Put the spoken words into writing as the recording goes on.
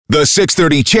The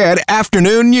 6:30 Chad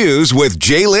Afternoon News with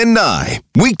Jaylen Nye.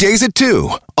 Weekdays at 2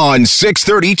 on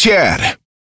 6:30 Chad.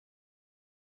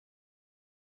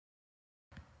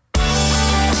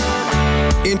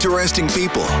 Interesting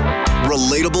people,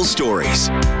 relatable stories,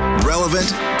 relevant,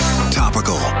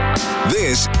 topical.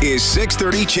 This is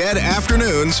 6:30 Chad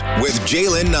Afternoons with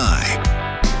Jaylen Nye.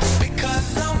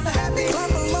 Because I'm happy,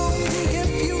 clap along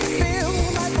if you feel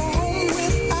like a room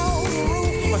without a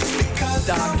roof. Because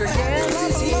Dr. Ganz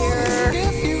is here.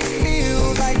 if you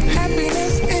feel like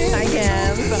happiness is Hi,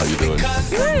 Ganz. How you doing?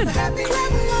 Good. happy,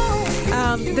 clap along.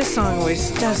 This song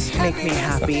always does make me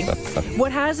happy.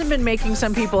 What hasn't been making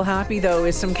some people happy, though,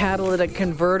 is some catalytic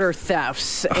converter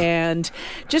thefts. And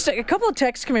just a couple of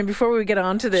texts come in before we get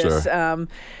on to this. Sure.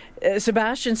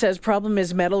 Sebastian says, problem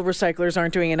is metal recyclers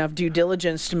aren't doing enough due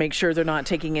diligence to make sure they're not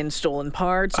taking in stolen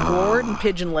parts. Gord in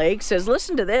Pigeon Lake says,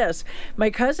 listen to this. My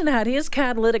cousin had his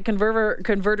catalytic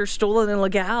converter stolen in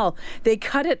Legal. They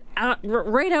cut it out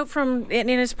right out from in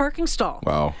his parking stall.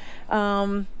 Wow.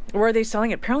 Where are they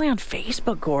selling it? Apparently on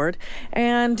Facebook, Gord.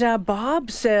 And Bob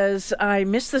says, I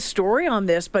missed the story on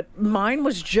this, but mine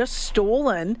was just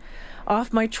stolen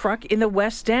off my truck in the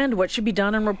West End. What should be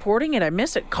done in reporting it? I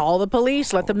miss it. Call the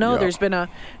police. Let them know Yeah.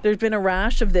 there's been a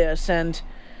rash of this. And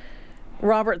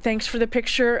Robert, thanks for the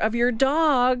picture of your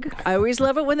dog. I always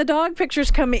love it when the dog pictures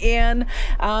come in.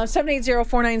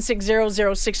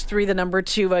 780-496-0063, the number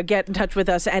to get in touch with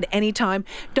us at any time.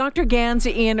 Dr. Ganz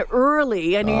in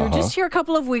early. I know you were just here a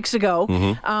couple of weeks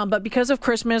ago, but because of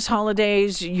Christmas,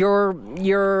 holidays, your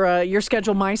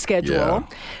schedule, my schedule, Yeah.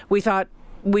 we thought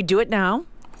we'd do it now.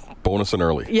 Bonus and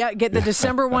early. Yeah, get the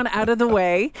December one out of the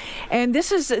way. And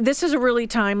this is a really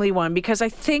timely one because I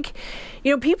think,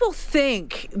 people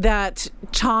think that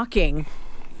talking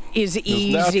is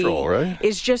easy. natural, right?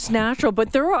 It's just natural.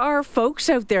 But there are folks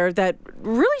out there that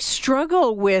really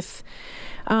struggle with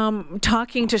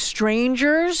talking to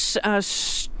strangers,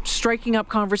 striking up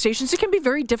conversations. It can be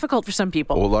very difficult for some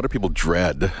people. Well, a lot of people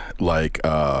dread like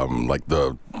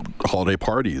the holiday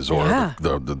parties or Yeah.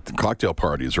 the cocktail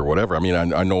parties or whatever. I mean,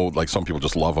 I know like some people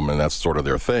just love them and that's sort of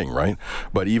their thing, right?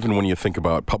 But even when you think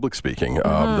about public speaking,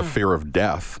 the fear of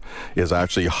death is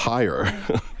actually higher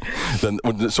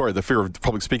the fear of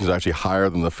public speaking is actually higher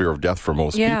than the fear of death for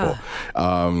most Yeah.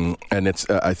 people. And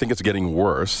I think it's getting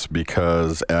worse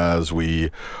because as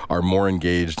we are more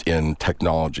engaged in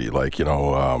technology, like,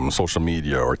 social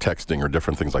media or texting or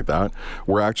different things like that,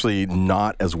 we're actually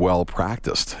not as well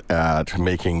practiced at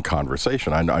making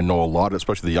conversation. I know a lot,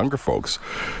 especially the younger folks,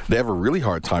 they have a really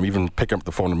hard time even picking up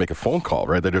the phone to make a phone call,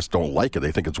 right? They just don't like it.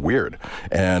 They think it's weird.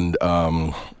 And,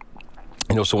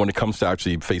 so when it comes to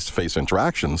actually face-to-face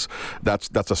interactions,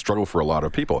 that's a struggle for a lot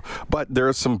of people. But there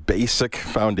are some basic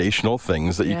foundational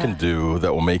things that you can do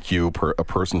that will make you a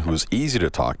person who's easy to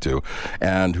talk to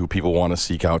and who people want to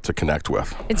seek out to connect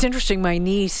with. It's interesting. My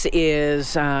niece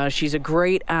is, she's a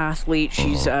great athlete.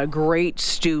 She's a great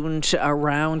student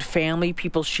around family,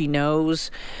 people she knows.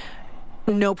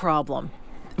 No problem.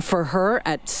 For her,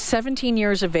 at 17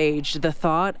 years of age, the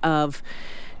thought of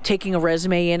taking a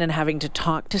resume in and having to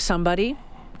talk to somebody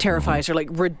terrifies her, like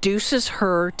reduces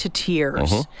her to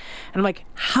tears. And I'm like,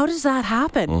 how does that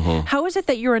happen? How is it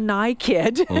that you're a Nye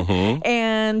kid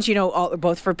and,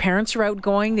 both of her parents are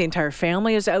outgoing, the entire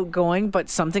family is outgoing, but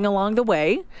something along the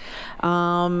way,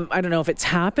 I don't know if it's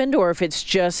happened or if it's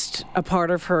just a part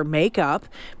of her makeup,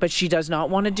 but she does not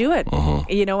want to do it.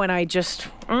 And I just,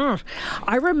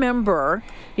 I remember,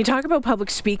 you talk about public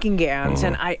speaking, Ganz,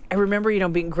 and I remember,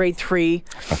 being grade 3,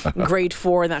 grade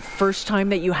 4, and that first time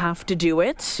that you have to do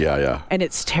it. Yeah. And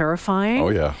it's terrifying. Oh,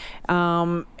 yeah.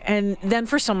 And then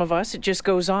for some of us, it just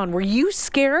goes on. Were you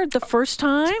scared the first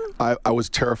time? I was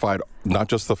terrified, not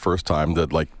just the first time,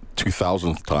 that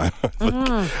 2000th time.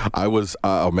 I was,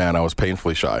 I was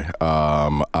painfully shy.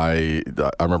 I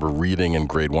remember reading in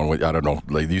grade 1. I don't know,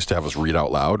 they used to have us read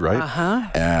out loud,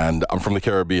 right? And I'm from the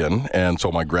Caribbean, and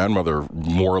so my grandmother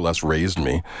more or less raised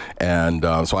me, and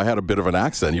so I had a bit of an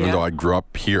accent, even though I grew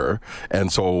up here.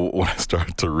 And so when I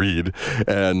started to read,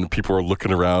 and people were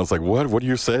looking around, it's like, what are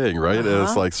you saying, right? And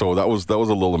it's like, so that was a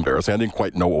little embarrassing. I didn't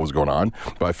quite know what was going on,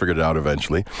 but I figured it out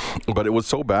eventually. But it was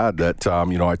so bad that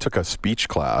I took a speech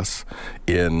class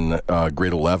in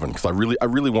grade 11 because I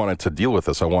really wanted to deal with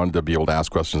this. I wanted to be able to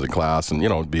ask questions in class and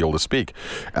be able to speak.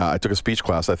 I took a speech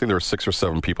class. I think there were 6 or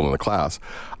 7 people in the class.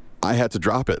 I had to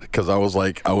drop it because I was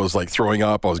like throwing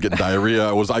up. I was getting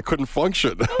diarrhea. I couldn't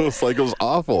function. It was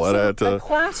awful, and I had to a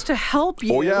class to help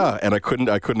you. Oh yeah, and I couldn't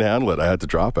handle it. I had to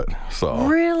drop it. So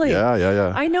really,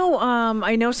 yeah. I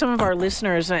know some of our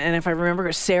listeners, and if I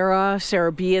remember, Sarah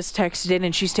B has texted in,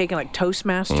 and she's taken like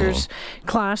Toastmasters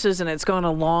classes, and it's gone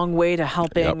a long way to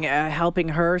helping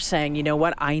her, saying, you know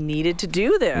what, I needed to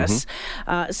do this.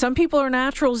 Some people are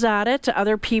naturals at it.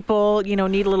 Other people,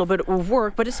 need a little bit of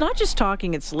work. But it's not just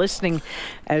talking; it's listening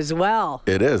as well.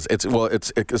 It is.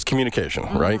 It's communication,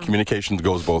 right? Communication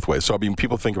goes both ways. So I mean,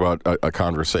 people think about a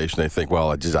conversation. They think,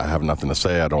 well, I have nothing to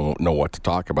say. I don't know what to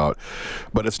talk about.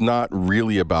 But it's not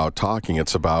really about talking.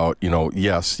 It's about,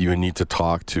 yes, you need to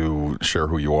talk to share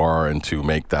who you are and to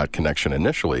make that connection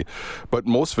initially. But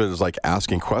most of it is like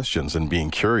asking questions and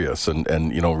being curious and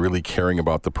really caring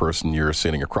about the person you're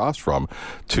sitting across from,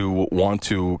 to want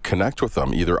to connect with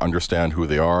them, either understand who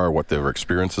they are, what their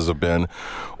experiences have been,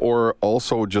 or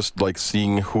also just like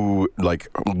seeing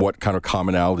what kind of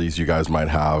commonalities you guys might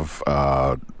have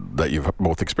that you've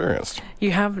both experienced.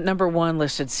 You have number 1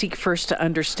 listed: seek first to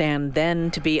understand,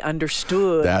 then to be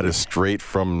understood. That is straight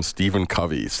from Stephen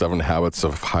Covey, 7 Habits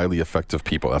of Highly Effective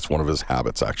People. That's one of his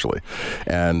habits, actually.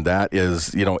 And that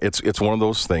is, it's one of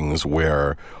those things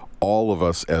where all of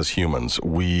us as humans,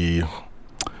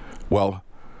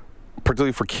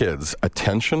 particularly for kids,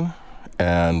 attention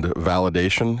and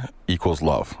validation equals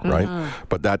love, right?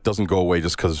 But that doesn't go away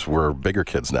just because we're bigger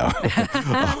kids now.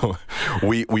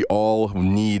 We all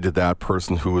need that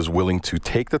person who is willing to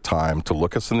take the time to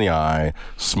look us in the eye,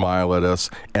 smile at us,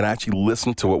 and actually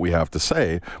listen to what we have to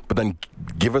say, but then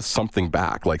give us something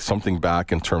back, like something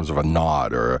back in terms of a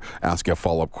nod or asking a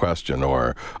follow-up question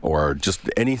or just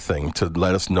anything to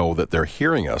let us know that they're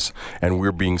hearing us and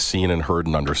we're being seen and heard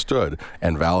and understood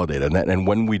and validated. And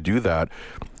when we do that,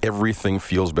 everything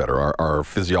feels better. Our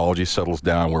physiology settles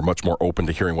down. We're much more open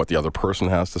to hearing what the other person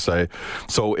has to say.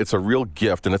 So it's a real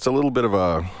gift, and it's a little bit of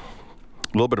a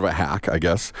hack, I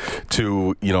guess,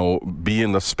 to be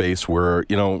in the space where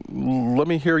let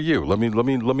me hear you. Let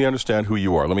me understand who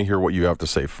you are. Let me hear what you have to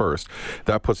say first.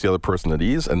 That puts the other person at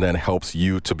ease, and then helps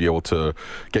you to be able to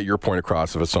get your point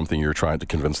across if it's something you're trying to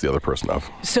convince the other person of.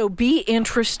 So be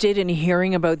interested in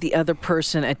hearing about the other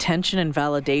person. Attention and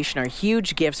validation are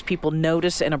huge gifts. People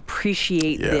notice and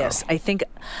appreciate this. I think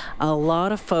a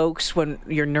lot of folks, when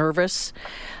you're nervous,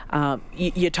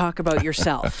 you talk about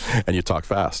yourself. And you talk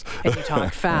fast.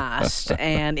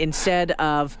 And instead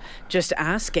of just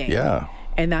asking. Yeah.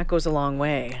 And that goes a long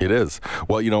way. It is.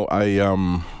 Well,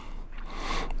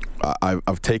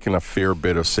 I've taken a fair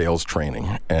bit of sales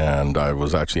training, and I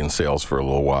was actually in sales for a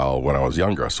little while when I was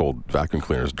younger. I sold vacuum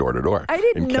cleaners door to door. I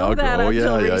didn't know that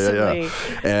until recently.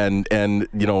 And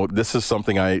this is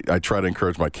something I try to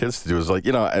encourage my kids to do, is like,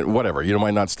 whatever, you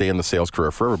might not stay in the sales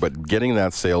career forever, but getting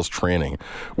that sales training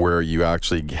where you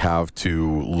actually have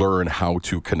to learn how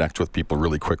to connect with people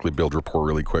really quickly, build rapport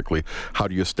really quickly. How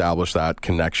do you establish that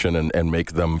connection and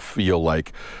make them feel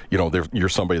like, you're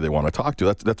somebody they want to talk to?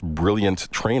 That's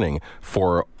brilliant training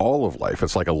for all of life.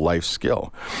 It's like a life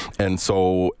skill. And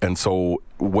so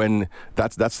when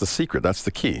that's the secret, that's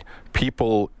the key.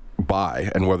 People buy,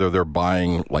 and whether they're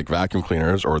buying like vacuum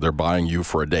cleaners, or they're buying you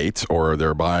for a date, or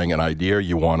they're buying an idea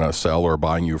you want to sell, or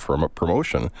buying you for a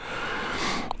promotion,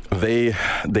 they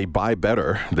buy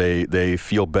better. They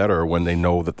feel better when they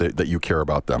know that you care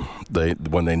about them.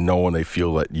 When they know and they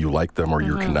feel that you like them or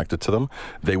you're connected to them,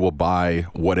 they will buy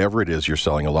whatever it is you're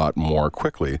selling a lot more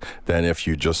quickly than if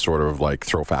you just sort of like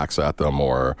throw facts at them,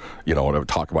 or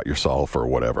talk about yourself or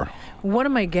whatever. One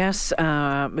of my guests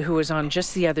who was on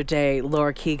just the other day,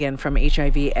 Laura Keegan from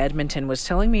HIV Edmonton, was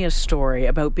telling me a story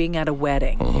about being at a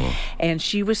wedding. And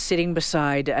she was sitting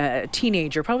beside a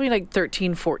teenager, probably like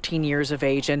 13, 14 years of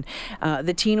age. And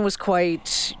the teen was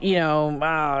quite, I'm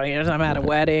at a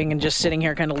wedding and just sitting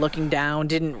here kind of looking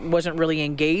down, wasn't really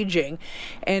engaging.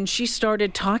 And she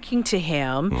started talking to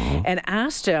him and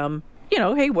asked him,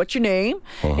 hey, what's your name?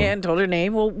 And told her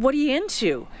name. Well, what are you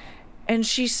into? And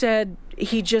she said,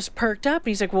 he just perked up.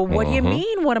 He's like, well, what do you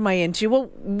mean, what am I into? Well,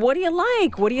 what do you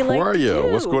like? What do you like to do? Who are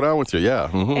you? What's going on with you? Yeah.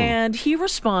 And he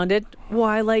responded, well,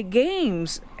 I like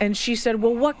games. And she said,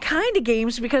 well, what kind of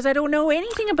games? Because I don't know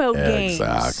anything about games.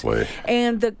 Exactly.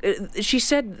 And she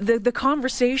said the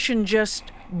conversation just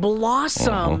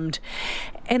blossomed.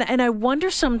 And I wonder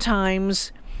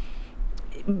sometimes,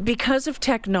 because of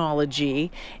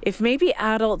technology, if maybe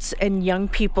adults and young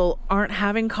people aren't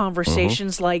having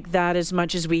conversations like that as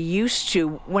much as we used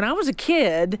to. When I was a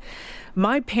kid,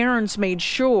 my parents made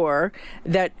sure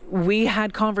that we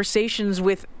had conversations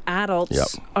with adults Yep.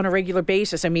 on a regular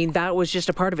basis. I mean, that was just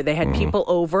a part of it. They had people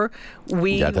over.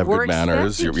 We You have to have were good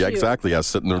manners. expected Yeah, to. exactly. Yeah,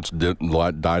 sit in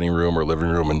the dining room or living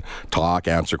room and talk,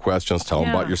 answer questions, tell them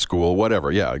Yeah. about your school,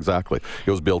 whatever. Yeah, exactly.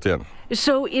 It was built in.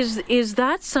 So is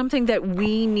that something that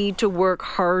we need to work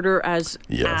harder as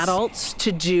Yes. adults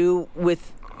to do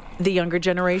with the younger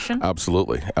generation?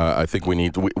 Absolutely. I think we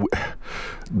need to,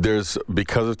 there's,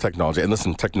 because of technology, and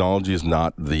listen, technology is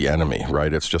not the enemy,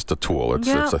 right? It's just a tool. It's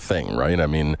Yeah. it's a thing, right? I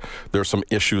mean, there's some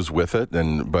issues with it,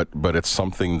 but it's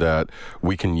something that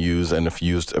we can use, and if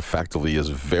used effectively is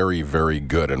very, very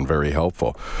good and very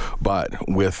helpful. But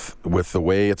with the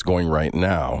way it's going right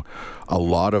now, a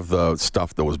lot of the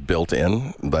stuff that was built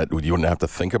in that you wouldn't have to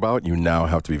think about, you now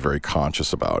have to be very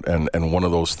conscious about. And one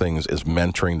of those things is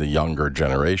mentoring the younger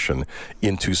generation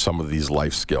into some of these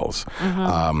life skills.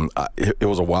 It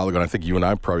was a while ago, and I think you and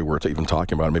I probably were even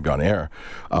talking about it, maybe on air,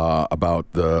 about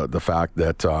the fact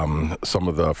that some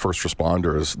of the first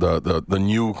responders, the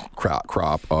new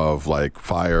crop of like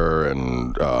fire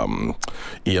and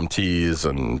EMTs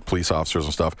and police officers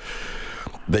and stuff,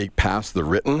 they passed the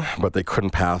written, but they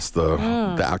couldn't pass the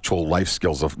actual life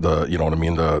skills of the, you know what I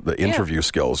mean, the interview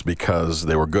skills, because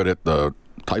they were good at the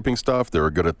typing stuff, they were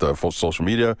good at the social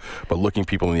media, but looking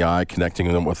people in the eye,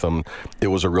 connecting them with them, it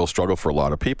was a real struggle for a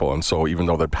lot of people. And so even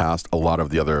though they passed a lot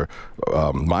of the other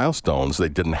milestones, they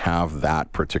didn't have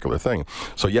that particular thing.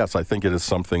 So yes, I think it is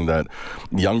something that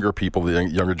younger people, the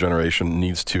younger generation,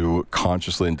 needs to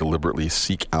consciously and deliberately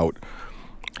seek out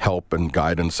help and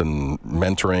guidance and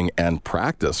mentoring and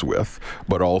practice with,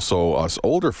 but also us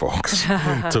older folks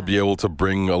to be able to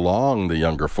bring along the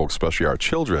younger folks, especially our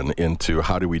children, into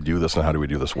how do we do this and how do we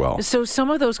do this well. So some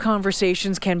of those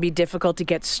conversations can be difficult to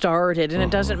get started, and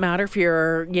it doesn't matter if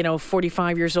you're,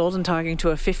 45 years old and talking to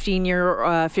a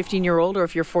 15-year-old, or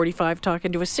if you're 45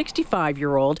 talking to a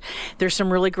 65-year-old. There's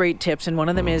some really great tips, and one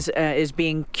of them is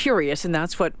being curious, and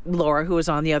that's what Laura, who was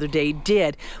on the other day,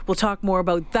 did. We'll talk more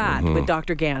about that with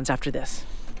Dr. Ganz after this.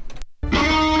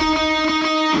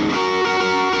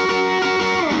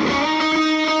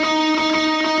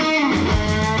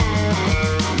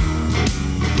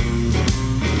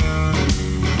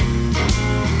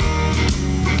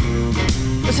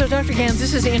 So, Dr. Ganz,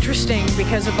 this is interesting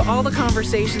because of all the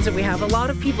conversations that we have. A lot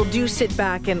of people do sit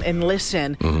back and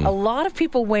listen. A lot of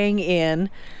people weighing in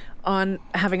on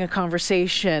having a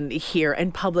conversation here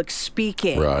and public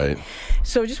speaking. Right.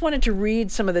 So I just wanted to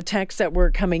read some of the texts that were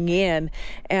coming in.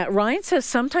 Ryan says,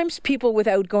 sometimes people with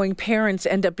outgoing parents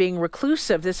end up being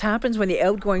reclusive. This happens when the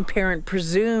outgoing parent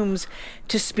presumes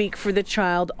to speak for the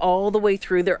child all the way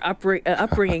through their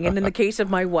upbringing. And in the case of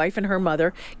my wife and her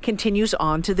mother, continues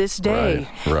on to this day.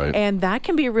 Right. And that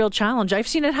can be a real challenge. I've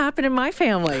seen it happen in my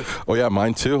family. Oh yeah,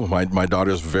 mine too. My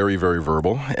daughter's very, very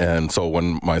verbal, and so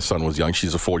when my son was young,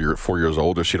 she's 4 years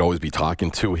older, she'd always be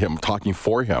talking to him, talking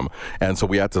for him, and so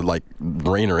we had to like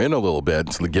rein her in a little bit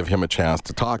to give him a chance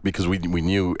to talk, because we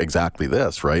knew exactly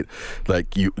this, right?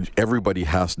 Like everybody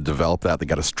has to develop that. They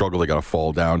got to struggle, they got to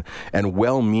fall down, and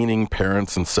well-meaning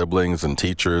parents and siblings and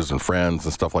teachers and friends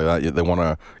and stuff like that, they want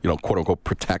to, quote unquote,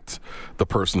 protect the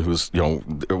person who's,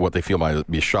 what they feel might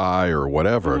be shy or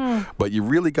whatever, but you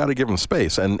really got to give them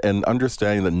space and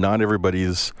understanding that not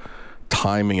everybody's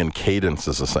timing and cadence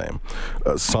is the same.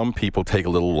 Some people take a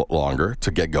little longer to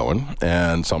get going,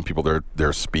 and some people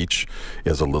their speech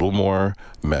is a little more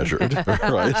measured,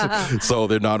 right? So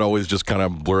they're not always just kind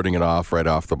of blurting it off right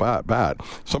off the bat.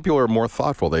 Some people are more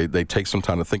thoughtful. They take some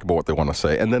time to think about what they want to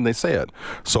say, and then they say it.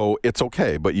 So it's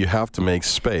okay, but you have to make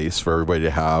space for everybody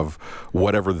to have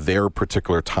whatever their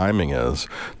particular timing is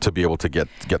to be able to get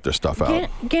their stuff out.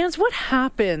 Ganz, what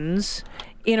happens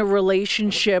in a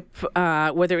relationship,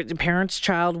 whether it's parents,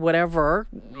 child, whatever,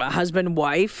 husband,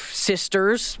 wife,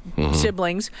 sisters,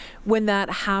 siblings, when that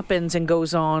happens and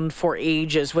goes on for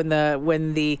ages, when the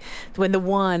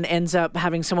one ends up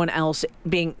having someone else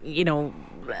being,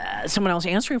 someone else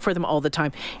answering for them all the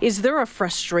time, is there a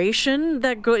frustration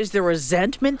that grows? Is there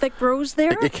resentment that grows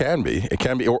there? It can be,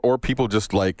 or people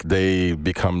just like they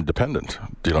become dependent.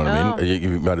 Do you know what I mean?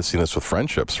 You might have seen this with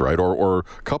friendships, right? Or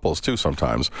couples too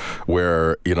sometimes,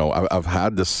 where I've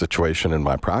had this situation in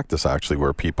my practice actually,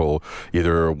 where people,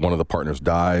 either one of the partners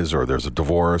dies, or there's a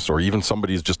divorce, or even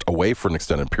somebody's just away for an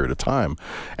extended period of time,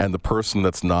 and the person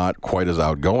that's not quite as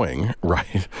outgoing,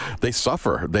 right? They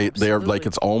suffer. They are like,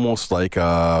 it's almost like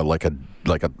a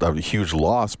huge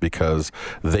loss, because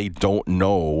they don't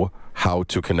know how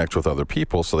to connect with other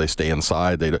people, so they stay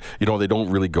inside. They don't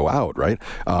really go out, right?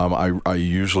 I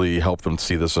usually help them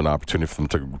see this as an opportunity for them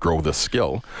to grow this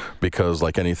skill, because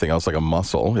like anything else, like a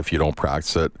muscle, if you don't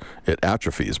practice it, it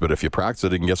atrophies. But if you practice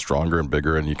it, it can get stronger and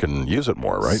bigger, and you can use it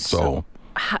more, right? So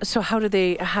how do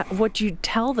they? What do you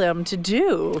tell them to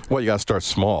do? Well, you got to start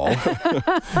small.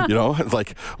 It's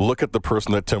like look at the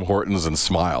person at Tim Hortons and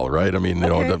smile, right? I mean,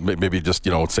 maybe just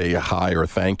say hi or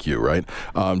thank you, right?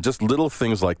 Just little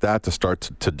things like that to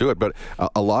start to do it. But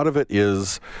a lot of it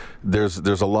is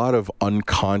there's a lot of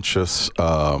unconscious,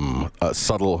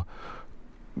 subtle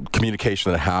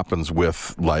communication that happens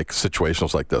with like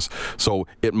situations like this. So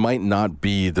it might not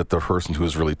be that the person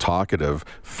who's really talkative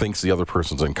thinks the other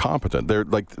person's incompetent.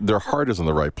 Their heart is in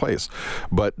the right place,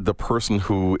 but the person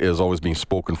who is always being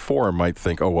spoken for might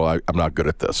think, oh well, I'm not good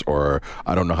at this, or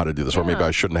I don't know how to do this, or maybe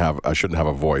I shouldn't have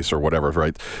a voice or whatever,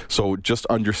 right? So just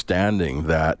understanding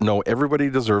that no, everybody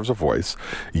deserves a voice.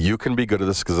 You can be good at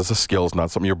this because it's a skill, it's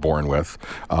not something you're born with,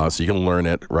 so you can learn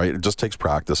it, right? It just takes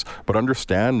practice, but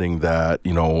understanding that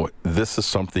this is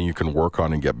something you can work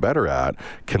on and get better at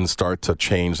can start to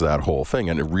change that whole thing.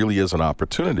 And it really is an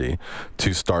opportunity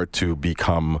to start to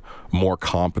become more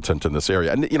competent in this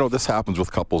area. And, this happens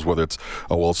with couples, whether it's,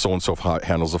 oh, well, so-and-so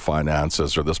handles the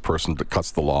finances, or this person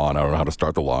cuts the lawn, I don't know how to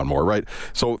start the lawnmower, right?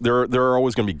 So there are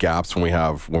always going to be gaps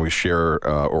when we share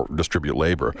or distribute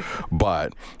labor.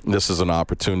 But this is an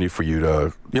opportunity for you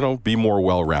to, be more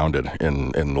well-rounded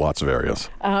in lots of areas.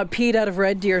 Pete out of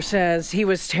Red Deer says he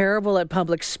was terrible at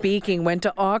public speaking, went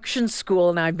to auction school,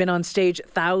 and I've been on stage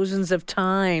thousands of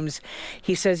times.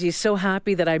 He says he's so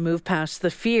happy that I moved past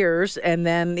the fears, and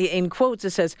then in quotes it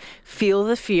says, feel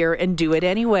the fear and do it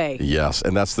anyway. Yes,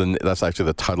 and that's actually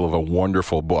the title of a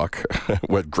wonderful book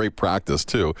with great practice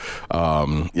too.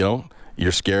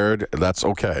 You're scared, that's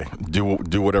okay.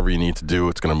 Do whatever you need to do.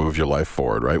 It's going to move your life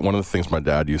forward, right? One of the things my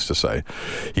dad used to say,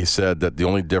 he said that the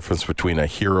only difference between a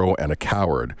hero and a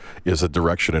coward is the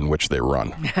direction in which they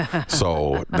run.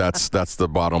 So that's the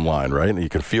bottom line, right? You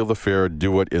can feel the fear,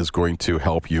 do what is going to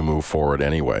help you move forward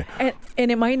anyway.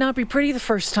 And it might not be pretty the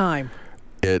first time.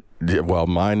 Well,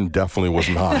 mine definitely was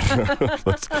not.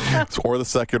 Or the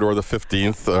second or the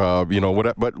 15th,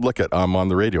 but look I'm on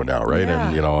the radio now, right?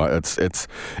 Yeah. And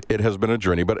it has been a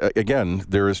journey, but again,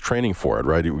 there is training for it,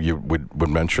 right? You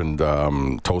mentioned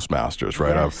Toastmasters,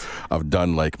 right? Yes. I've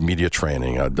done like media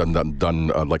training. I've done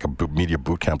like a media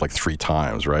boot camp like 3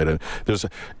 times, right? And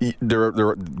there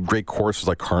are great courses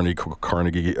like Carnegie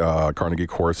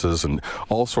courses and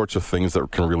all sorts of things that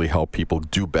can really help people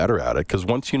do better at it. Because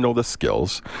once you know the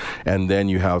skills, and then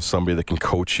you have somebody that can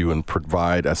coach you and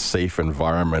provide a safe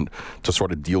environment to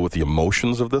sort of deal with the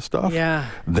emotions of this stuff,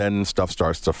 then stuff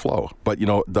starts to flow. But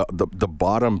the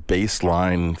bottom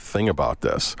baseline thing about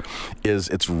this is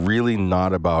it's really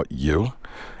not about you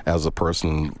as a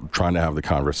person trying to have the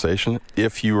conversation,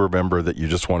 if you remember that you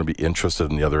just want to be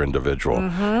interested in the other individual,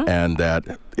 and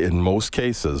that in most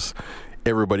cases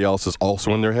everybody else is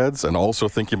also in their heads and also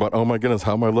thinking about, oh my goodness,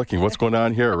 how am I looking? What's going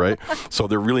on here, right? So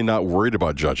they're really not worried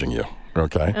about judging you.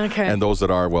 Okay. And those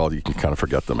that are, well, you can kind of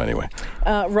forget them anyway.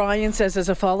 Ryan says, as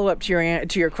a follow-up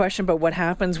to your question about what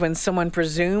happens when someone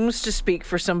presumes to speak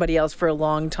for somebody else for a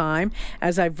long time,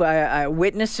 as I've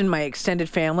witnessed in my extended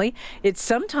family, it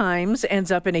sometimes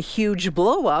ends up in a huge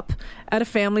blow-up at a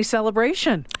family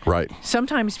celebration. Right.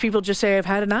 Sometimes people just say, I've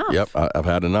had enough. Yep, I've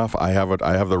had enough. I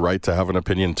have the right to have an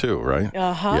opinion too, right?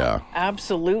 Yeah.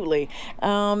 Absolutely.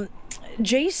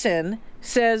 Jason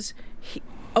says,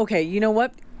 okay, you know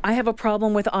what? I have a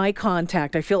problem with eye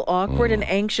contact. I feel awkward and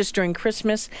anxious during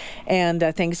Christmas and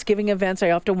Thanksgiving events. I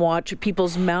often watch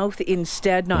people's mouth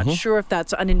instead, not sure if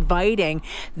that's uninviting.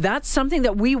 That's something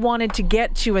that we wanted to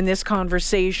get to in this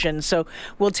conversation. So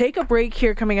we'll take a break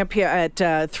here coming up here at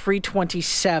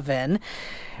 3:27.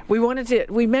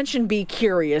 We mentioned be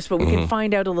curious, but we can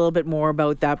find out a little bit more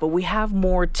about that. But we have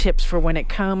more tips for when it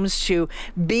comes to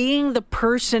being the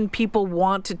person people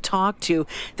want to talk to.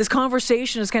 This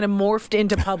conversation has kind of morphed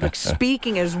into public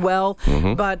speaking as well.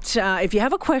 But if you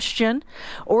have a question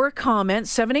or a comment,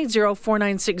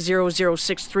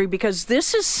 780-496-0063, because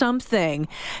this is something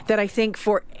that I think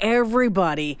for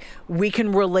everybody we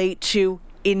can relate to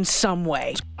in some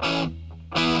way.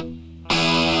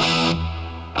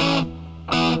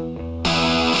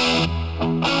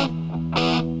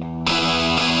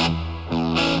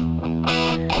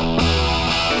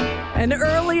 An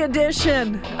early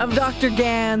edition of Dr.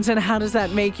 Ganz, and how does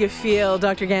that make you feel?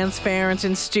 Dr. Ganz Ferrance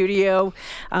in studio.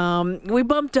 We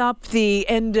bumped up the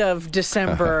end of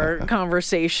December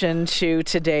conversation to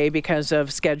today because of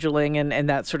scheduling and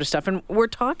that sort of stuff. And we're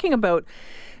talking about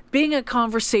being a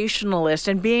conversationalist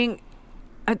and being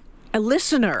a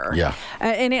listener. Yeah.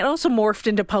 And it also morphed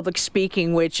into public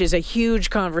speaking, which is a huge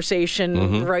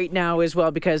conversation right now as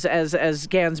well, because as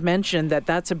Ganz mentioned,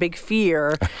 that's a big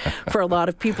fear for a lot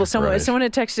of people. Someone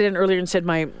had texted in earlier and said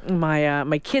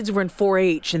my kids were in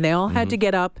 4-H and they all had to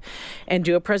get up and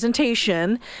do a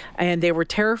presentation, and they were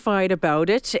terrified about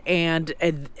it,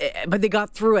 but they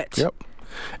got through it. Yep.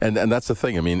 And that's the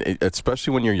thing. I mean,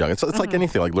 especially when you're young, it's like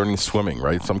anything, like learning swimming,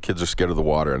 right? Some kids are scared of the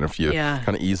water, and if you kind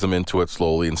of ease them into it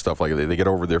slowly and stuff like that, they get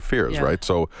over their fears, right?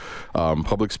 So,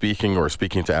 public speaking or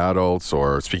speaking to adults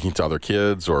or speaking to other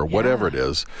kids or whatever it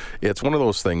is, it's one of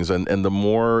those things. And the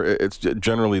more, it's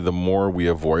generally the more we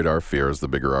avoid our fears, the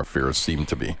bigger our fears seem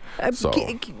to be. So,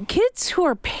 kids who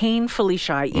are painfully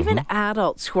shy, even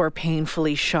adults who are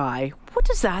painfully shy, what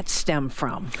does that stem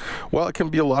from? Well, it can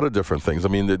be a lot of different things. I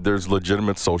mean, there's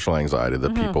legitimate social anxiety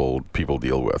that people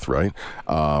deal with, right?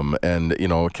 And,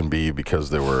 it can be because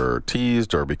they were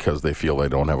teased or because they feel they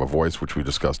don't have a voice, which we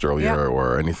discussed earlier,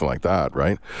 or anything like that,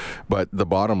 right? But the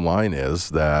bottom line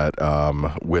is that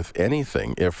with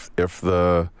anything, if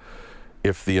the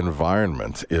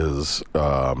environment is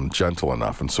gentle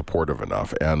enough and supportive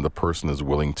enough, and the person is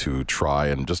willing to try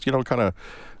and just, kind of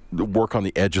work on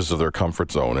the edges of their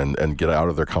comfort zone and get out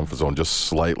of their comfort zone just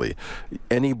slightly,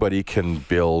 anybody can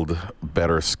build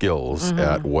better skills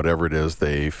at whatever it is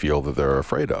they feel that they're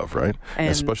afraid of, right? And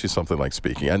especially something like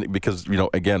speaking. And because,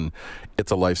 again,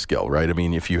 it's a life skill, right? I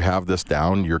mean, if you have this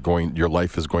down, your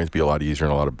life is going to be a lot easier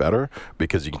and a lot better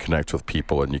because you can connect with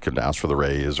people and you can ask for the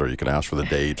raise or you can ask for the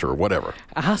date or whatever.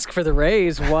 Ask for the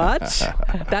raise, what?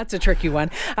 That's a tricky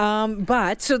one.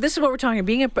 But so this is what we're talking,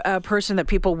 being a person that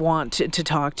people want to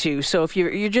talk to. So if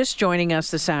you're just joining us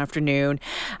this afternoon,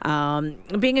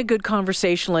 being a good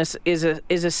conversationalist is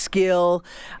a skill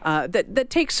that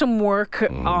takes some work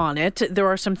on it. There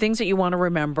are some things that you want to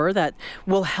remember that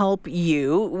will help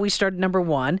you. We started number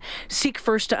 1, seek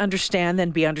first to understand,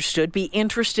 then be understood. Be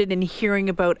interested in hearing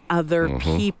about other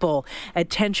people.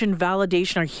 Attention,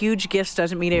 validation are huge gifts.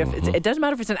 Doesn't mean it doesn't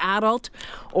matter if it's an adult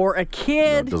or a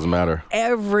kid. No, it doesn't matter.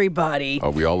 Everybody.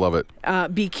 Oh, we all love it.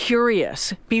 Be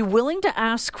curious. Be willing to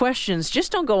ask questions.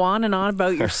 Just don't go on and on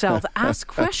about yourself. Ask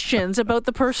questions about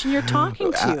the person you're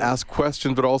talking to. Ask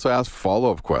questions, but also ask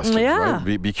follow-up questions. Yeah.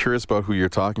 Right? Be curious about who you're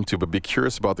talking to, but be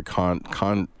curious about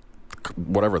the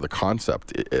whatever the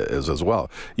concept is as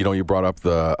well. You brought up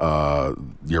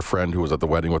your friend who was at the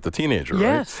wedding with the teenager,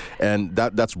 yes. right? And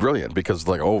that's brilliant because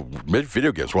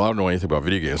video games. Well, I don't know anything about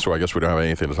video games, so I guess we don't have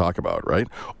anything to talk about, right?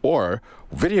 Or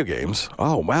video games.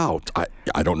 Oh, wow.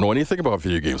 I don't know anything about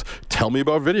video games. Tell me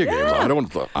about video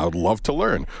games. I would love to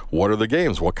learn. What are the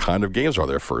games? What kind of games are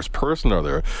there? First person? Are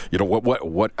there,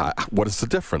 what is the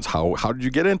difference? How did you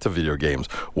get into video games?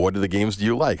 What are the games do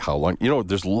you like? How long?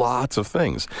 There's lots of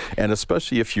things. And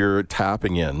especially if you're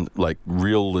tapping in like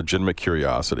real legitimate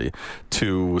curiosity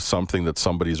to something that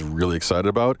somebody's really excited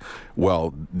about,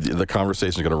 well, the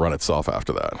conversation is going to run itself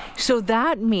after that. So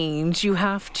that means you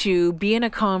have to be in a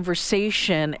conversation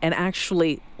and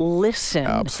actually listen.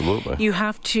 Absolutely. You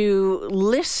have to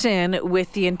listen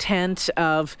with the intent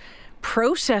of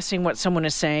processing what someone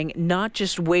is saying, not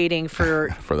just waiting for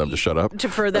them to shut up.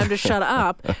 For them to shut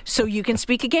up so you can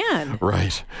speak again.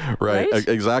 Right.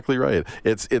 Exactly right.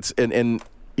 It's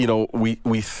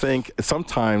we think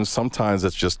sometimes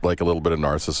it's just like a little bit of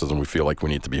narcissism. We feel like we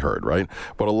need to be heard, right?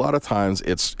 But a lot of times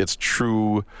it's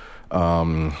true.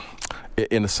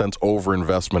 In a sense,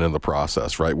 overinvestment in the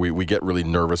process, right? We get really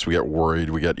nervous, we get worried,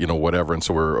 we get, whatever, and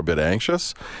so we're a bit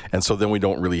anxious, and so then we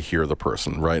don't really hear the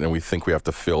person, right? And we think we have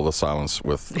to fill the silence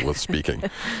with speaking.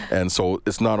 And so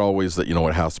it's not always that,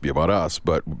 it has to be about us,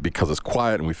 but because it's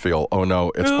quiet and we feel, oh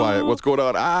no, it's quiet, what's going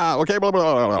on? Okay, blah, blah,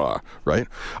 blah, blah, blah, right?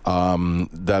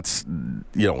 That's,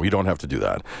 you don't have to do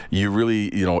that. You really,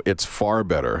 it's far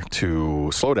better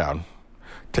to slow down,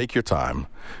 take your time,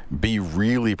 be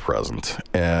really present,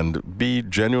 and be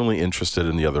genuinely interested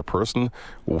in the other person,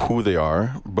 who they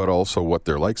are, but also what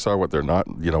their likes are, what they're not,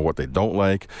 what they don't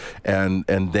like, and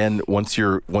then once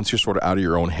you're sort of out of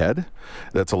your own head,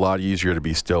 that's a lot easier to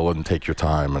be still and take your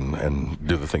time and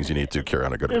do the things you need to carry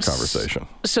on a good conversation.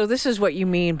 So this is what you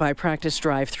mean by practice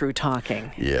drive-through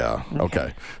talking. Yeah.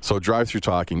 Okay. So drive-through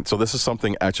talking. So this is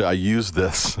something, actually, I use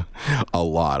this a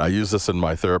lot. I use this in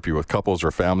my therapy with couples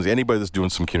or families. Anybody that's doing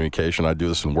some communication, I do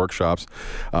this in workshops,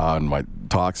 in my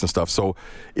talks and stuff. So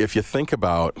if you think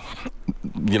about,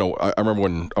 I remember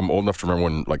when, I'm old enough to remember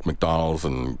when like McDonald's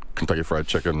and Kentucky Fried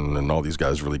Chicken and all these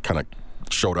guys really kind of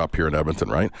showed up here in Edmonton,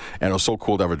 right? And it was so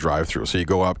cool to have a drive-through. So you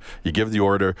go up, you give the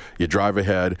order, you drive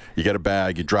ahead, you get a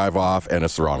bag, you drive off, and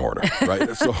it's the wrong order,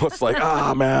 right? So it's like,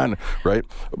 man, right?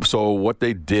 So what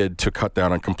they did to cut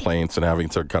down on complaints and having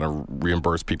to kind of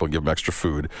reimburse people and give them extra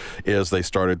food is they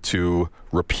started to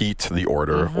repeat the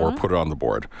order or put it on the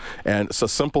board. And it's a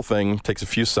simple thing, takes a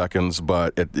few seconds,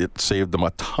 but it saved them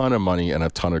a ton of money and a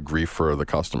ton of grief for the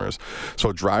customers.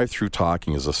 So drive-through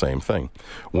talking is the same thing.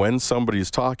 When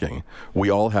somebody's talking, we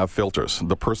all have filters.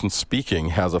 The person speaking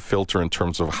has a filter in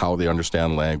terms of how they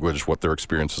understand language, what their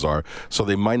experiences are. So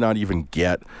they might not even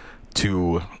get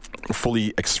to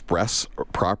fully express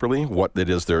properly what it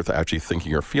is they're actually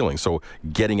thinking or feeling. So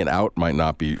getting it out might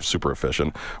not be super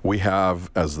efficient. We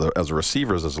have, as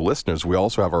receivers, as listeners, we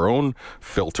also have our own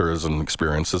filters and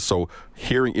experiences. So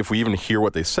hearing, if we even hear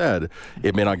what they said,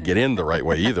 it may not get in the right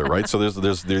way either, right? So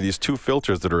there are these two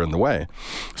filters that are in the way.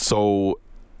 So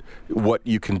what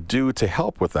you can do to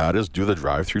help with that is do the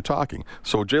drive-through talking.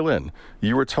 So, Jaylin,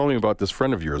 you were telling me about this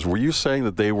friend of yours. Were you saying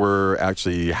that they were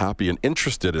actually happy and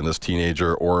interested in this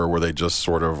teenager, or were they just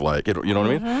sort of like, you know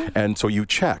what I mean? And so you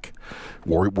check.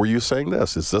 Were you saying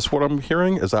this? Is this what I'm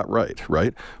hearing? Is that right?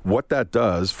 Right? What that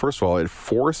does, first of all, it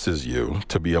forces you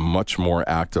to be a much more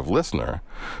active listener,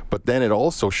 but then it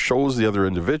also shows the other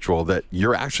individual that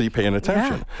you're actually paying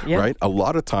attention, right? A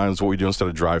lot of times what we do instead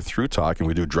of drive-through talking,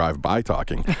 we do drive-by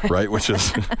talking, right? Which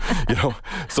is,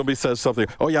 somebody says something,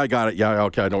 oh yeah, I got it. Yeah,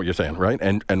 okay, I know what you're saying, right?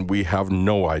 And we have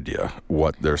no idea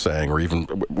what they're saying, or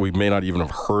even, we may not even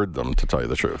have heard them, to tell you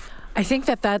the truth. I think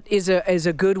that is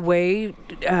a good way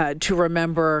to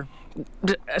remember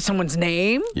someone's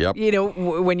name. Yep.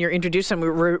 When you're introduced, them,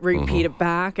 repeat it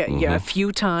back a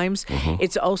few times.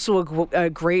 It's also a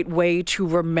great way to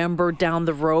remember down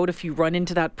the road if you run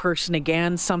into that person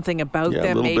again, something about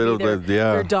them, maybe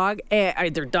their dog,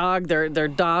 their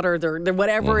daughter, their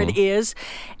whatever it is,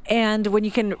 and when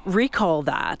you can recall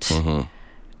that.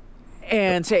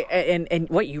 And say, and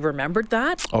what, you remembered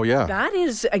that? Oh, yeah. That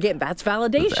is, again, that's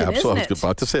validation, Absolutely. isn't it? I was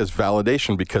about to say it's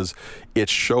validation, because it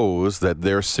shows that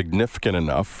they're significant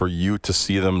enough for you to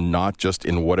see them not just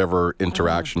in whatever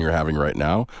interaction you're having right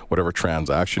now, whatever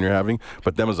transaction you're having,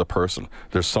 but them as a person.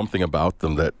 There's something about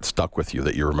them that stuck with you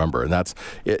that you remember, and that's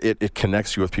it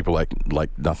connects you with people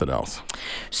like nothing else.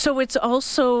 So it's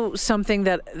also something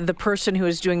that the person who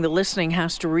is doing the listening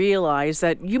has to realize,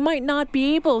 that you might not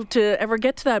be able to ever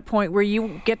get to that point where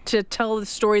you get to tell the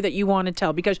story that you want to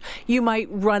tell, because you might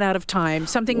run out of time.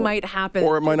 Something might happen.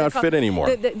 Or it might not fit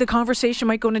anymore. The conversation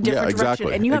might go in a different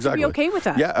direction, and you have to be okay with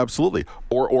that. Yeah, absolutely.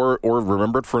 Or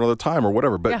remember it for another time or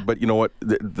whatever. But you know what?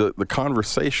 The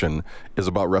conversation is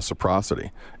about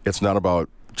reciprocity. It's not about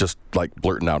just like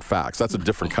blurting out facts. That's a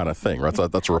different kind of thing, right?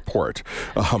 That's a report.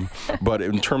 But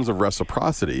in terms of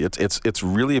reciprocity, it's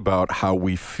really about how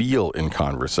we feel in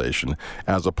conversation,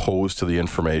 as opposed to the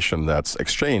information that's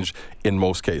exchanged. In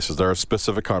most cases, there are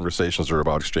specific conversations that are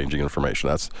about exchanging information.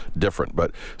 That's different.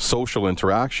 But social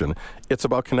interaction, it's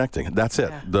about connecting. That's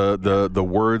it. Yeah. The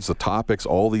words, the topics,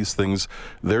 all these things,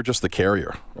 they're just the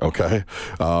carrier. Okay.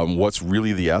 What's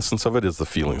really the essence of it is the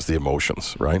feelings, the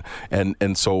emotions, right?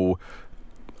 And so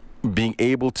being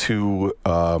able to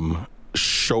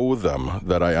show them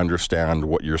that I understand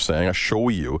what you're saying, I show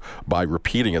you by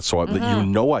repeating it so that you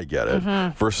know I get it,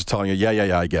 versus telling you,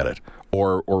 yeah, I get it.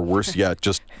 Or worse yet,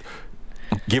 just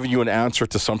giving you an answer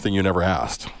to something you never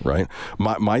asked, right?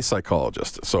 My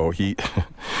psychologist, so he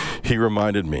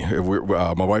reminded me,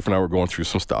 my wife and I were going through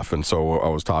some stuff, and so I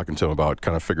was talking to him about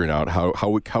kind of figuring out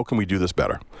how can we do this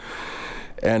better.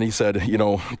 And he said,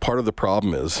 part of the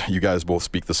problem is you guys both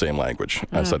speak the same language.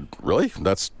 I said, really?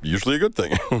 That's usually a good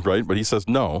thing, right? But he says,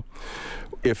 no.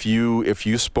 If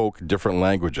you spoke different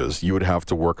languages, you would have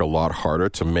to work a lot harder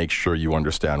to make sure you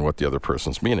understand what the other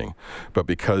person's meaning. But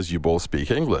because you both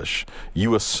speak English,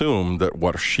 you assume that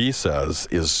what she says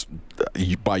is,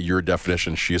 by your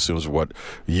definition, she assumes what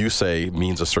you say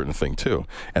means a certain thing too.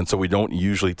 And so we don't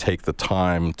usually take the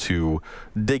time to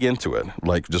dig into it,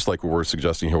 just like we're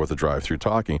suggesting here with the drive-through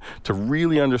talking, to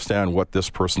really understand what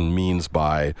this person means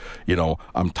by,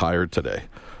 I'm tired today,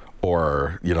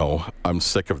 or, I'm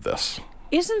sick of this.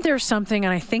 Isn't there something,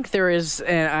 and I think there is,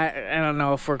 and I don't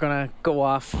know if we're going to go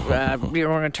off, we're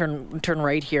going to turn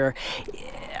right here.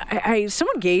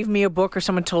 Someone gave me a book, or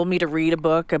someone told me to read a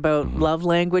book about love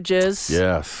languages.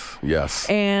 Yes.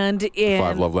 And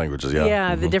 5 love languages, yeah.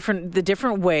 Yeah, the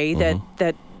different way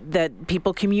that that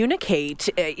people communicate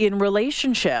in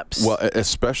relationships. Well,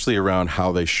 especially around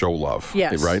how they show love.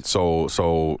 Yes. Right?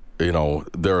 So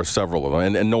there are several of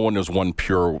them, and no one is one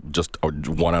pure, just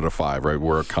 1 out of 5, right?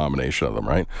 We're a combination of them,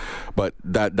 right? But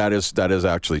that is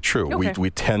actually true. Okay. We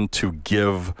tend to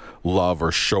give love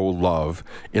or show love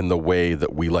in the way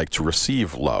that we like to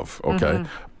receive love, okay?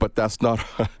 But that's not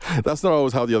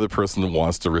always how the other person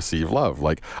wants to receive love.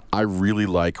 Like, I really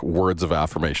like words of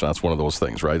affirmation. That's one of those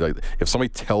things, right? Like, if somebody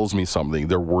tells me something,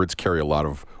 their words carry a lot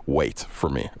of weight for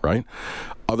me, right?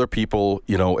 Other people,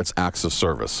 it's acts of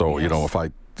service. So, if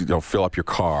I fill up your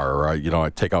car, or I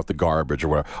take out the garbage or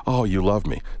whatever. Oh, you love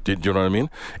me. Do you know what I mean?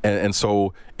 And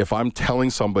so if I'm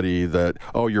telling somebody that,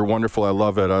 oh, you're wonderful, I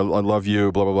love it, I love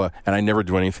you, blah, blah, blah, and I never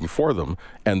do anything for them,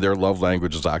 and their love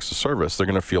language is acts of service, they're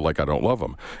going to feel like I don't love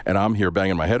them. And I'm here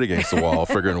banging my head against the wall,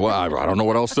 figuring, well, I don't know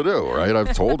what else to do, right?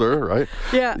 I've told her, right?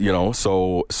 Yeah.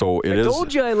 So it is. I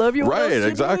told you I love you. Right,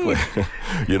 exactly.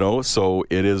 So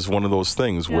it is one of those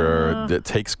things where it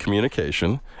takes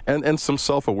communication and some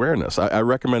self-awareness. I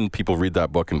recommend people read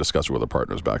that book and discuss it with their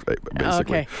partners,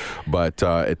 basically. Okay. But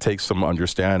it takes some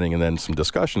understanding and then some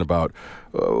discussion about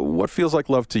what feels like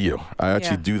love to you. I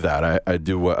actually do that. I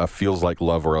do a feels like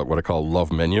love, or what I call a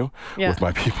love menu with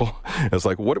my people. It's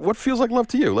like, what feels like love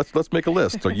to you? Let's make a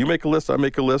list. So you make a list, I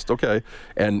make a list, okay.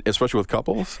 And especially with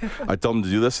couples, I tell them to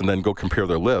do this and then go compare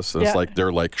their lists. And it's like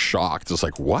they're like shocked. It's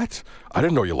like, what? I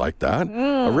didn't know you liked that.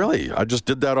 Oh, really? I just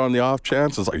did that on the off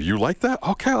chance. It's like, you like that?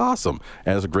 Okay, awesome.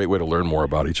 And it's a great way to learn more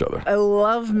about each other. A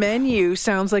love menu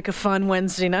sounds like a fun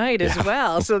Wednesday night as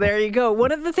well. So there you go.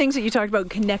 One of the things that you talked about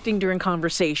connecting during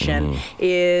conversation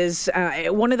is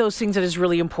one of those things that is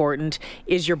really important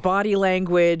is your body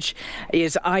language,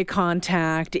 is eye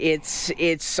contact.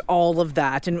 It's all of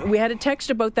that. And we had a text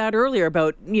about that earlier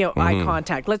about, eye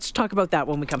contact. Let's talk about that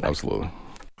when we come back. Absolutely.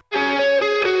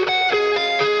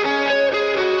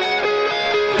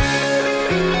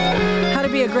 How to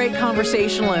be a great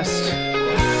conversationalist.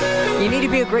 You need to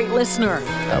be a great listener.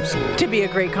 Absolutely. To be a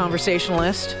great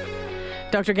conversationalist.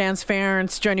 Dr. Ganz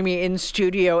Ferrance joining me in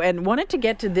studio, and wanted to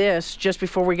get to this just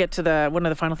before we get to one of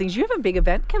the final things. You have a big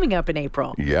event coming up in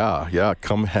April. Yeah.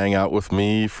 Come hang out with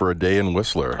me for a day in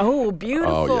Whistler. Oh,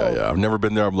 beautiful. Oh, yeah. I've never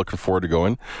been there. I'm looking forward to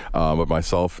going. But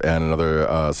myself and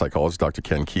another psychologist, Dr.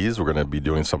 Ken Keys, we're going to be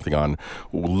doing something on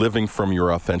living from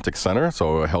your authentic center.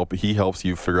 So he helps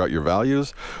you figure out your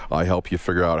values. I help you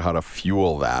figure out how to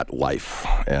fuel that life.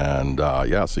 And so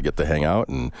you get to hang out,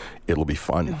 and it'll be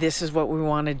fun. This is what we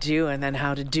want to do, and then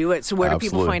how to do it. So where do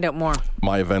people find out more?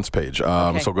 My events page.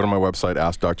 So go to my website,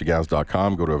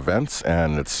 askdrgans.com, go to events,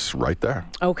 and it's right there.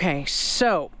 Okay,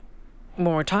 so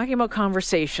when we're talking about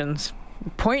conversations,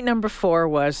 point number 4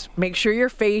 was make sure your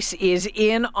face is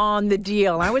in on the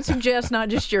deal. I would suggest not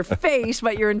just your face,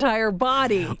 but your entire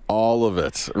body. All of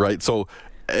it, right? So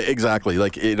exactly,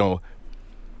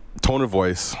 tone of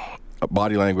voice,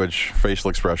 body language, facial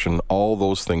expression, all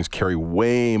those things carry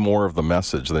way more of the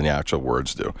message than the actual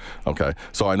words do. Okay?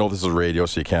 So I know this is radio,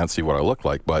 so you can't see what I look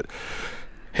like, but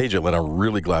hey, Jaylin, I'm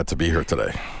really glad to be here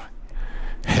today.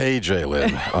 Hey,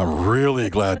 Jaylin, I'm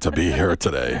really glad to be here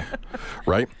today.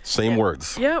 Right? Same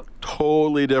words. Yep.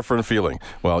 Totally different feeling.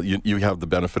 Well, you have the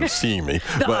benefit of seeing me.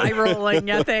 Eye rolling,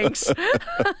 yeah, thanks.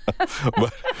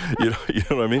 But you know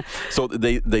what I mean? So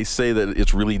they say that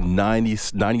it's really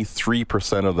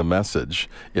 93% of the message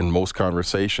in most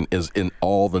conversation is in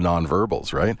all the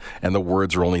nonverbals, right? And the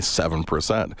words are only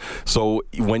 7%. So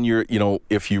when you're,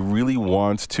 if you really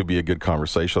want to be a good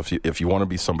conversation, if you want to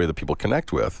be somebody that people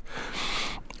connect with,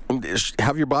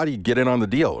 have your body get in on the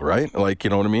deal, right? Like, you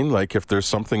know what I mean? Like, if there's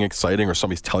something exciting or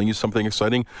somebody's telling you something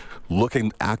exciting, look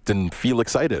and act and feel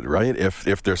excited, right?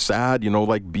 If they're sad,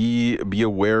 be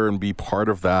aware and be part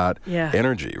of that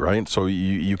energy, right? So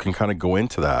you can kind of go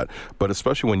into that. But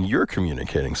especially when you're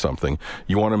communicating something,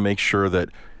 you want to make sure that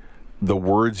the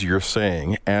words you're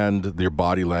saying and your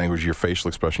body language, your facial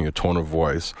expression, your tone of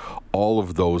voice, all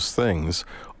of those things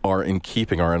are in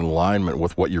alignment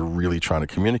with what you're really trying to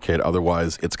communicate.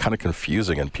 Otherwise, it's kind of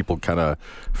confusing and people kind of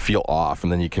feel off,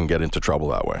 and then you can get into trouble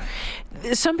that way.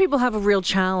 Some people have a real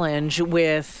challenge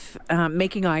with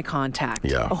making eye contact,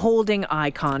 holding eye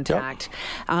contact.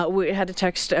 Yep. We had a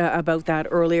text about that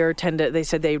earlier. They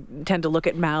said they tend to look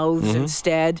at mouths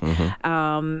instead.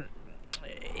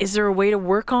 is there a way to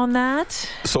work on that?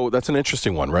 So that's an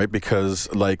interesting one, right?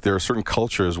 Because like there are certain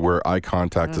cultures where eye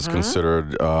contact is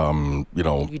considered, You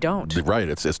don't. right?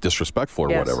 It's disrespectful or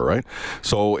Yes. whatever, right?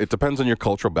 So it depends on your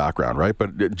cultural background, right?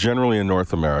 But generally in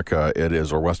North America, it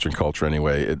is, or Western culture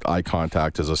anyway, eye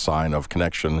contact is a sign of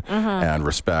connection and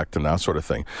respect and that sort of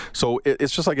thing. So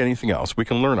it's just like anything else. We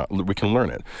can learn it. We can learn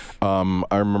it.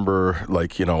 I remember,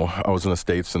 like, I was in the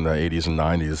States in the 80s and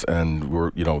 90s, and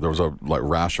there was a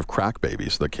rash of crack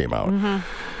babies that came out.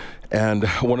 And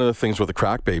one of the things with the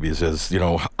crack babies is,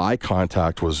 eye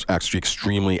contact was actually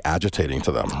extremely agitating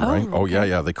to them, right? Oh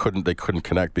yeah, they couldn't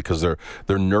connect because their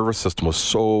nervous system was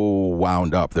so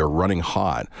wound up, they're running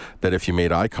hot, that if you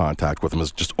made eye contact with them,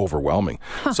 it's just overwhelming.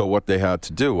 So what you'd have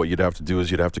to do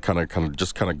is you'd have to kind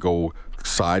of go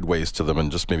sideways to them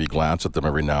and just maybe glance at them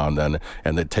every now and then,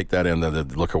 and they'd take that in, then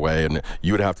they'd look away, and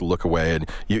you would have to look away, and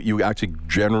you actually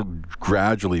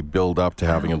gradually build up to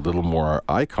having a little more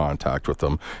eye contact with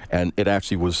them, and it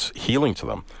actually was healing to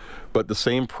them. But the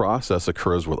same process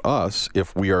occurs with us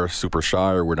if we are super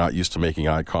shy or we're not used to making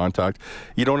eye contact.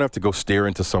 You don't have to go stare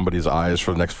into somebody's eyes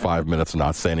for the next 5 minutes and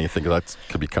not say anything. That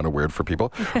could be kind of weird for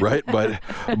people, right?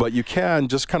 But you can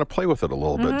just kind of play with it a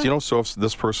little bit. So if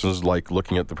this person is like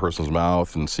looking at the person's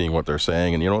mouth and seeing what they're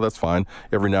saying, and that's fine.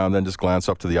 Every now and then just glance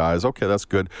up to the eyes. Okay, that's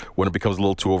good. When it becomes a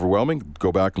little too overwhelming,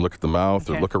 go back and look at the mouth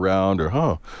or look around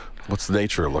or, what's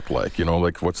nature look like?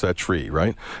 Like what's that tree,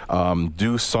 right?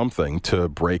 Do something to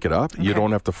break it up. You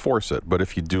don't have to force it, but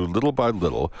if you do little by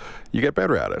little, you get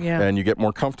better at it, and you get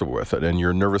more comfortable with it, and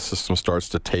your nervous system starts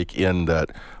to take in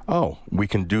that, we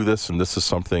can do this, and this is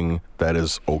something that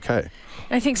is okay.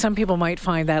 I think some people might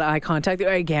find that eye contact,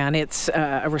 again, it's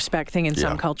a respect thing in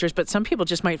some cultures, but some people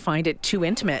just might find it too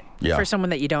intimate for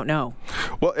someone that you don't know.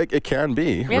 Well, it can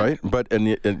be, right? But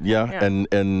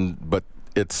but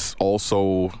it's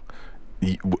also,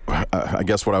 I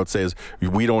guess what I would say is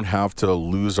we don't have to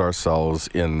lose ourselves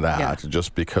in that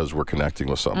just because we're connecting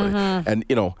with somebody. And,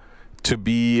 to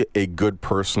be a good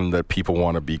person that people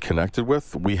want to be connected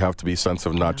with, we have to be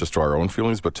sensitive not just to our own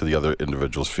feelings, but to the other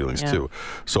individual's feelings too.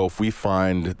 So if we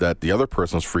find that the other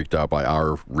person's freaked out by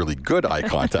our really good eye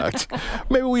contact,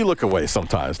 maybe we look away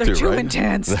sometimes They're too, too right?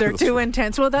 intense. They're too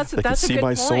intense. Well, that's a good see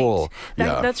my point. soul.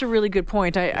 That's a really good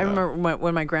point. I remember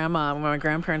when my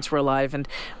grandparents were alive, and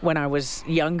when I was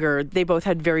younger, they both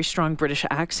had very strong British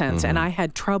accents, and I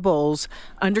had troubles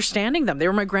understanding them. They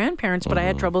were my grandparents, but I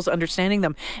had troubles understanding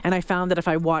them, and I found that if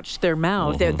I watched their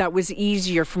mouth, that was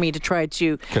easier for me to try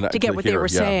to get what they were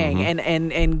saying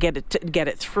and get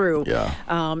it through.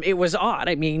 It was odd.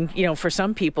 I mean, for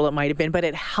some people it might have been, but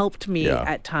it helped me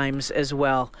at times as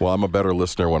well. Well, I'm a better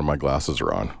listener when my glasses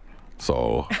are on.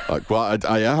 So,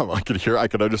 I am. I can hear, I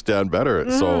can understand better.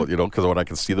 So, because when I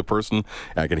can see the person,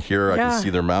 I can hear, I can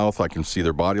see their mouth, I can see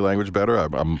their body language better.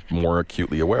 I'm more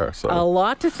acutely aware. So a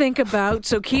lot to think about.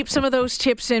 So keep some of those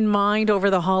tips in mind over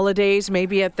the holidays.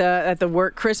 Maybe at the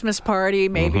work Christmas party.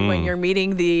 Maybe when you're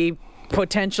meeting the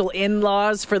potential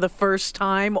in-laws for the first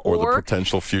time, or the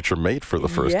potential future mate for the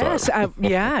first time.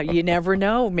 You never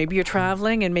know. Maybe you're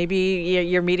traveling and maybe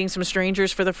you're meeting some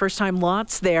strangers for the first time.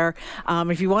 Lots there.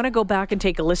 If you want to go back and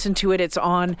take a listen to it, it's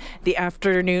on the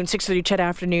afternoon 6:30 Chet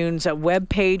Afternoons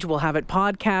webpage. We'll have it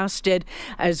podcasted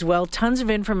as well. Tons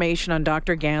of information on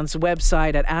Dr. Gans'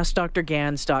 website at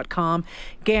AskDrGans.com.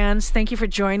 Gans, thank you for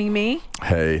joining me.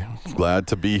 Hey, glad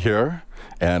to be here.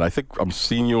 And I think I'm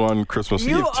seeing you on Christmas Eve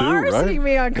too, right? You are seeing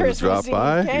me on Christmas drop Eve.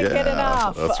 by? Can't get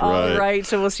enough. That's right. All right,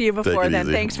 so we'll see you before then.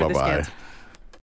 Easy. Thanks for this, Bye-bye. Gans.